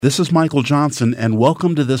This is Michael Johnson, and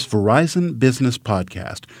welcome to this Verizon Business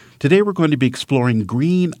podcast. Today we're going to be exploring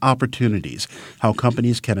green opportunities, how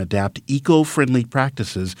companies can adapt eco-friendly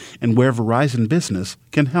practices, and where Verizon Business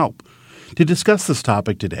can help. To discuss this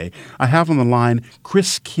topic today, I have on the line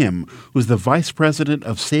Chris Kimm, who's the Vice President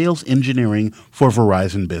of Sales Engineering for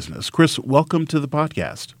Verizon Business. Chris, welcome to the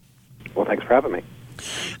podcast. Well, thanks for having me.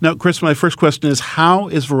 Now, Chris, my first question is, how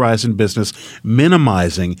is Verizon Business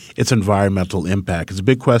minimizing its environmental impact? It's a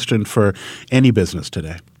big question for any business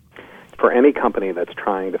today. For any company that's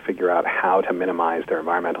trying to figure out how to minimize their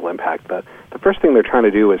environmental impact, the first thing they're trying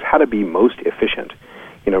to do is how to be most efficient.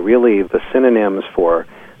 Really the synonyms for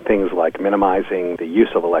things like minimizing the use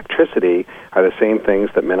of electricity are the same things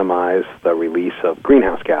that minimize the release of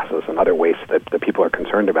greenhouse gases and other wastes that people are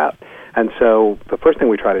concerned about. And so the first thing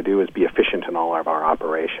we try to do is be efficient in all of our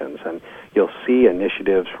operations. And you'll see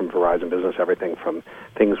initiatives from Verizon Business, everything from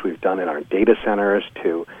things we've done in our data centers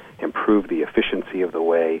to improve the efficiency of the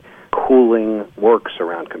way cooling works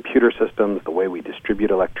around computer systems, the way we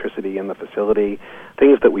distribute electricity in the facility,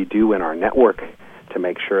 things that we do in our network to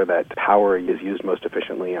make sure that power is used most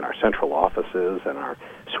efficiently in our central offices and our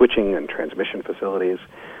switching and transmission facilities.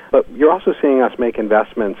 But you're also seeing us make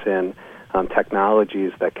investments in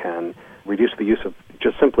technologies that can reduce the use of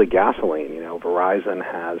just simply gasoline. Verizon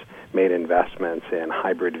has made investments in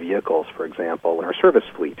hybrid vehicles, for example, in our service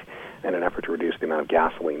fleet in an effort to reduce the amount of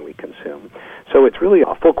gasoline we consume. So it's really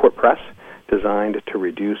a full-court press designed to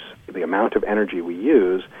reduce the amount of energy we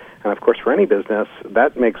use. And, of course, for any business,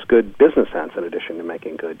 that makes good business sense in addition to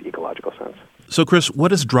making good ecological sense. So, Chris,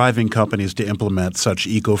 what is driving companies to implement such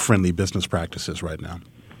eco-friendly business practices right now?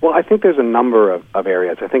 Well, I think there's a number of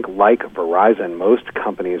areas. I think like Verizon, most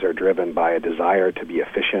companies are driven by a desire to be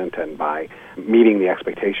efficient and by meeting the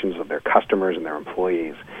expectations of their customers and their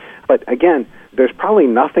employees. But again, there's probably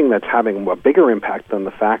nothing that's having a bigger impact than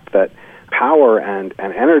the fact that power and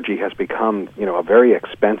energy has become, a very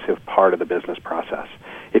expensive part of the business process.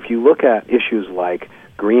 If you look at issues like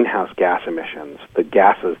greenhouse gas emissions, the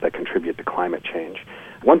gases that contribute to climate change,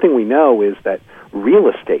 one thing we know is that real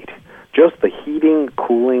estate, just the heating,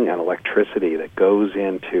 cooling, and electricity that goes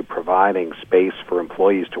into providing space for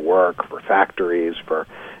employees to work, for factories,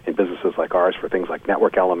 in businesses like ours, for things like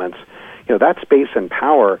network elements, that space and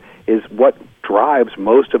power is what drives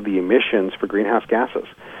most of the emissions for greenhouse gases.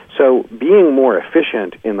 So being more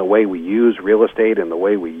efficient in the way we use real estate, in the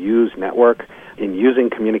way we use network, in using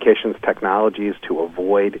communications technologies to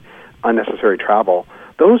avoid unnecessary travel,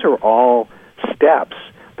 those are all steps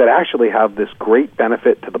that actually have this great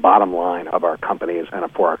benefit to the bottom line of our companies and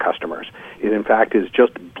for our customers. It, in fact, is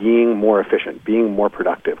just being more efficient, being more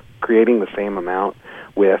productive, creating the same amount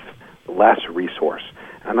with less resource.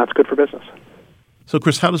 And that's good for business. So,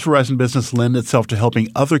 Chris, how does Verizon Business lend itself to helping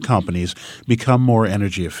other companies become more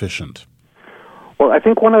energy efficient? Well, I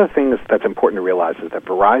think one of the things that's important to realize is that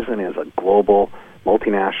Verizon is a global,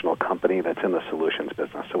 multinational company that's in the solutions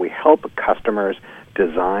business. So we help customers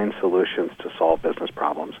design solutions to solve business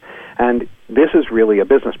problems. And this is really a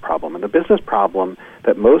business problem. And the business problem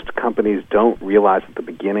that most companies don't realize at the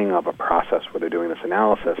beginning of a process where they're doing this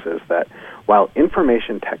analysis is that while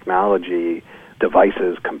information technology,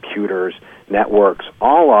 devices, computers, networks,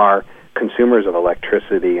 all are consumers of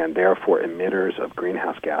electricity and therefore emitters of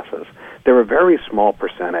greenhouse gases, they're a very small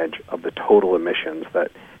percentage of the total emissions that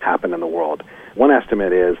happen in the world. One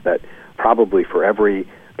estimate is that probably for every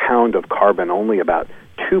pound of carbon, only about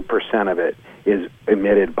 2% of it is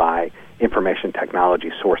emitted by information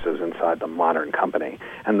technology sources inside the modern company.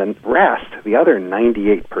 And the rest, the other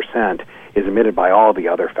 98%, is emitted by all the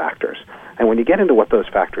other factors. And when you get into what those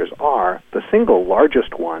factors are, the single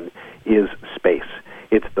largest one is space.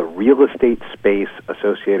 It's the real estate space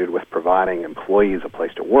associated with providing employees a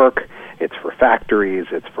place to work. It's for factories.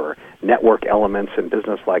 It's for network elements in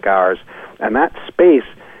business like ours. And that space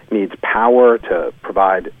needs power to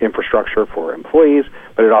provide infrastructure for employees,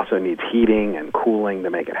 but it also needs heating and cooling to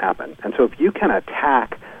make it happen. And so if you can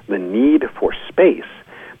attack the need for space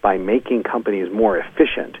by making companies more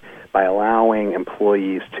efficient, by allowing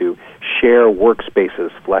employees to share workspaces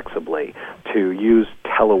flexibly, to use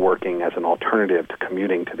teleworking as an alternative to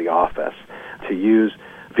commuting to the office, to use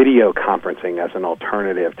video conferencing as an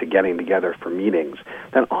alternative to getting together for meetings,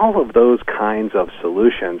 then all of those kinds of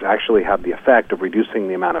solutions actually have the effect of reducing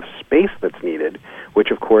the amount of space that's needed, which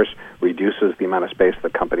of course reduces the amount of space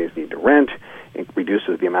that companies need to rent, it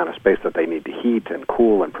reduces the amount of space that they need to heat and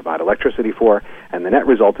cool and provide electricity for, and the net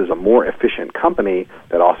result is a more efficient company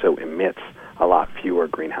that also emits a lot fewer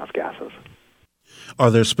greenhouse gases. Are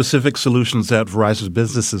there specific solutions that Verizon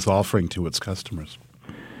Business is offering to its customers?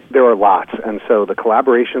 There are lots, and so the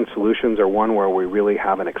collaboration solutions are one where we really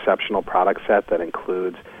have an exceptional product set that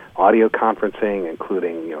includes audio conferencing,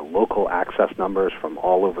 including local access numbers from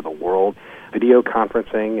all over the world, video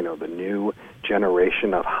conferencing, the new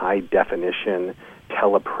generation of high-definition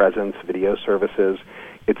telepresence video services.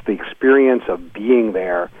 It's the experience of being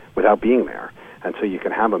there without being there. And so you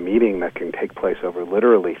can have a meeting that can take place over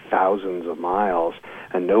literally thousands of miles,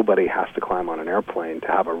 and nobody has to climb on an airplane to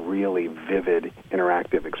have a really vivid,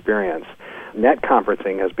 interactive experience. Net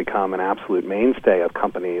conferencing has become an absolute mainstay of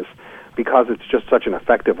companies because it's just such an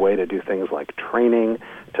effective way to do things like training,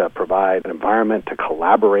 to provide an environment to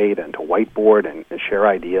collaborate and to whiteboard and share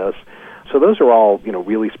ideas. So those are all,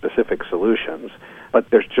 really specific solutions. But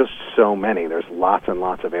there's just so many. There's lots and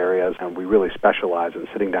lots of areas, and we really specialize in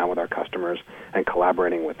sitting down with our customers and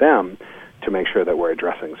collaborating with them to make sure that we're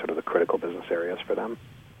addressing sort of the critical business areas for them.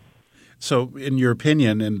 So in your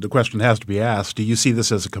opinion, and the question has to be asked, do you see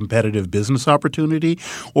this as a competitive business opportunity,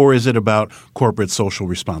 or is it about corporate social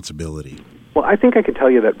responsibility? Well, I think I can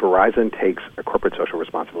tell you that Verizon takes a corporate social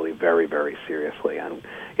responsibility very, very seriously, and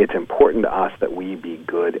it's important to us that we be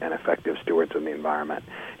good and effective stewards of the environment.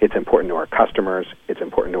 It's important to our customers, it's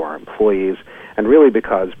important to our employees, and really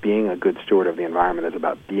because being a good steward of the environment is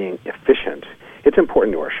about being efficient, it's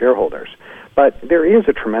important to our shareholders. But there is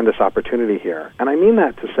a tremendous opportunity here, and I mean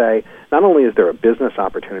that to say not only is there a business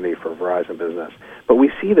opportunity for Verizon Business, but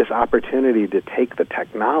we see this opportunity to take the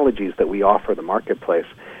technologies that we offer the marketplace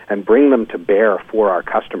and bring them to bear for our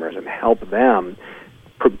customers and help them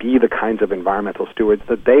be the kinds of environmental stewards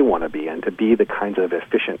that they want to be and to be the kinds of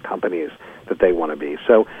efficient companies that they want to be.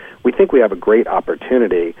 So we think we have a great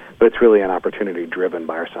opportunity, but it's really an opportunity driven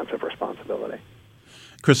by our sense of responsibility.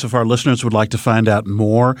 Chris, if our listeners would like to find out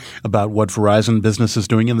more about what Verizon Business is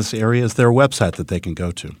doing in this area, is there a website that they can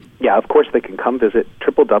go to? Yeah, of course, they can come visit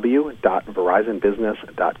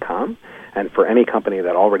www.verizonbusiness.com. And for any company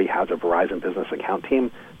that already has a Verizon Business account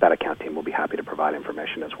team, that account team will be happy to provide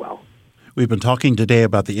information as well. We've been talking today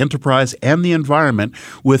about the enterprise and the environment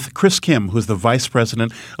with Chris Kimm, who's the Vice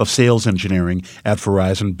President of Sales Engineering at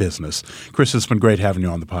Verizon Business. Chris, it's been great having you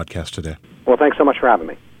on the podcast today. Well, thanks so much for having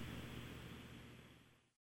me.